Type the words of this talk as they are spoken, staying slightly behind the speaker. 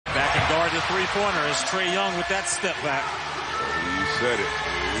guard the three-pointer as Trae Young with that step back. You said it.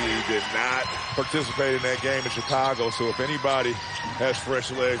 He did not participate in that game in Chicago, so if anybody has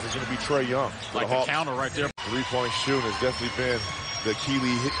fresh legs, it's going to be Trae Young. Like the counter right there. Three-point shooting has definitely been the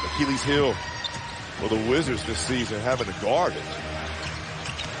Achilles heel for the Wizards this season, having to guard it.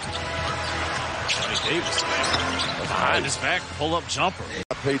 Johnny Davis, behind his back, pull-up jumper.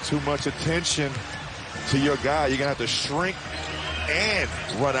 I pay too much attention to your guy. You're going to have to shrink and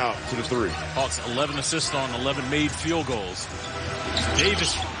run out to the three. Hawks 11 assists on 11 made field goals.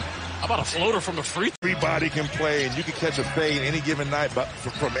 Davis, how about a floater from the free throw? Everybody can play, and you can catch a fade any given night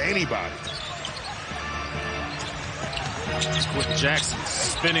from anybody. Quentin Jackson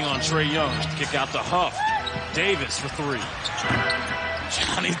spinning on Trae Young. Kick out to Huff. Davis for three.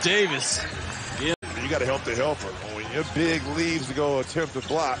 Johnny Davis. Yeah. You got to help the helper. When your big leaves to go attempt to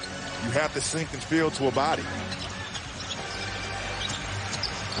block, you have to sink and field to a body.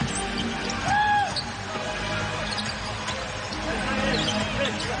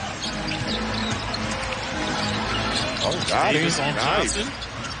 Oh, Davis on Johnson.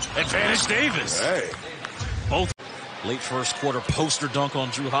 Advantage Davis. Hey. Both. Late first quarter poster dunk on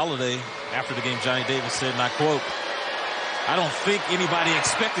Drew Holiday. After the game, Johnny Davis said, and I quote, "I don't think anybody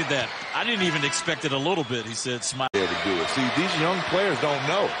expected that. I didn't even expect it a little bit," he said, smile. To do it. See, these young players don't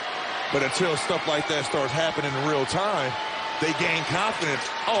know. But until stuff like that starts happening in real time, they gain confidence.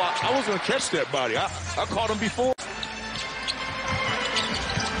 Oh, I was going to catch that body. I caught him before.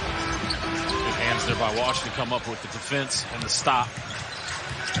 Good hands there by Washington, come up with the defense and the stop.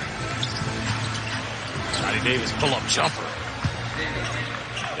 Johnny Davis, pull-up jumper.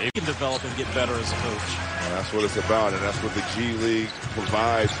 They can develop and get better as a coach. And that's what it's about, and that's what the G League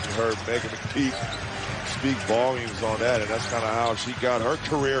provides. You heard Megan McPeak speak volumes on that, and that's kind of how she got her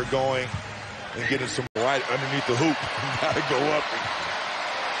career going and getting some right underneath the hoop. Got to go up.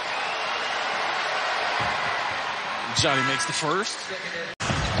 Johnny makes the first.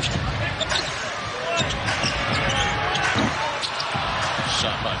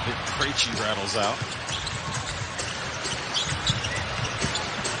 Shot by Vic Krejci rattles out.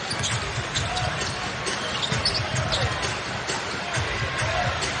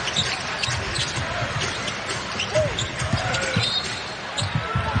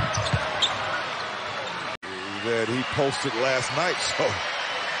 That he posted last night, so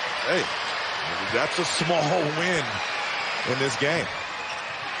hey, that's a small win in this game.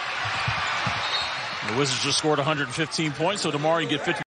 The Wizards just scored 115 points, so tomorrow you get 50.